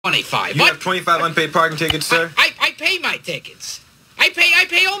25. You have 25 unpaid parking tickets, sir? I pay my tickets. I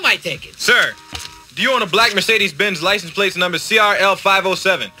pay all my tickets. Sir, do you own a black Mercedes-Benz license plate number CRL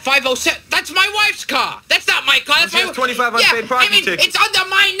 507? 507? That's my wife's car. That's not my car. That's She has 25 unpaid parking tickets. It's under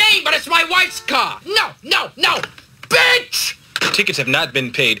my name, but it's my wife's car. No. Bitch! Tickets have not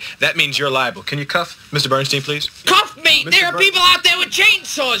been paid. That means you're liable. Can you cuff Mr. Bernstein, please? Cuff me! There are people out there with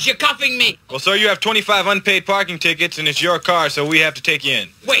chainsaws. You're cuffing me. Well, sir, you have 25 unpaid parking tickets, and it's your car, so we have to take you in.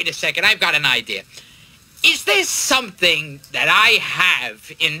 Wait a second. I've got an idea. Is there something that I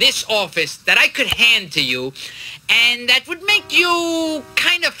have in this office that I could hand to you and that would make you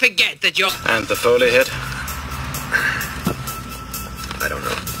kind of forget that you're... And the Foley hit? I don't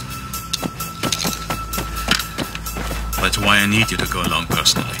know. That's why I need you to go along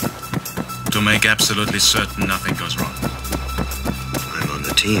personally. To make absolutely certain nothing goes wrong. I'm on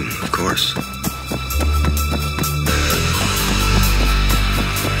the team, of course.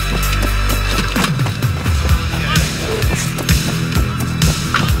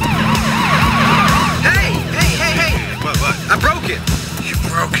 Hey! What? I broke it! You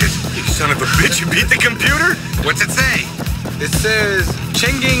broke it? You son of a bitch, you beat the computer? What's it say? It says,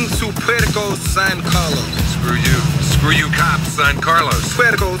 Changing su Puerto San Carlos. Screw you. Screw you cops, San Carlos.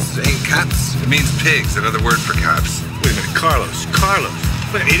 Puercos ain't cops. It means pigs, another word for cops. Wait a minute, Carlos.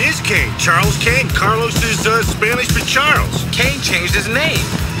 Wait, it is Kane. Charles Kane. Carlos is Spanish for Charles. Kane changed his name.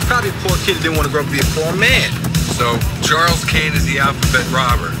 He's probably a poor kid that didn't want to grow up to be a poor man. So, Charles Kane is the alphabet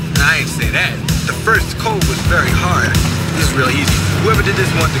robber. I ain't say that. The first code was very hard. This is real easy. Whoever did this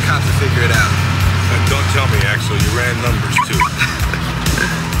want the cops to figure it out. Don't tell me, Axel. You ran numbers, too.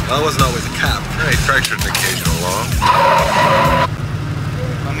 Well, I wasn't always a cop. Hey, fractured an occasional law.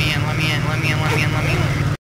 Let me in.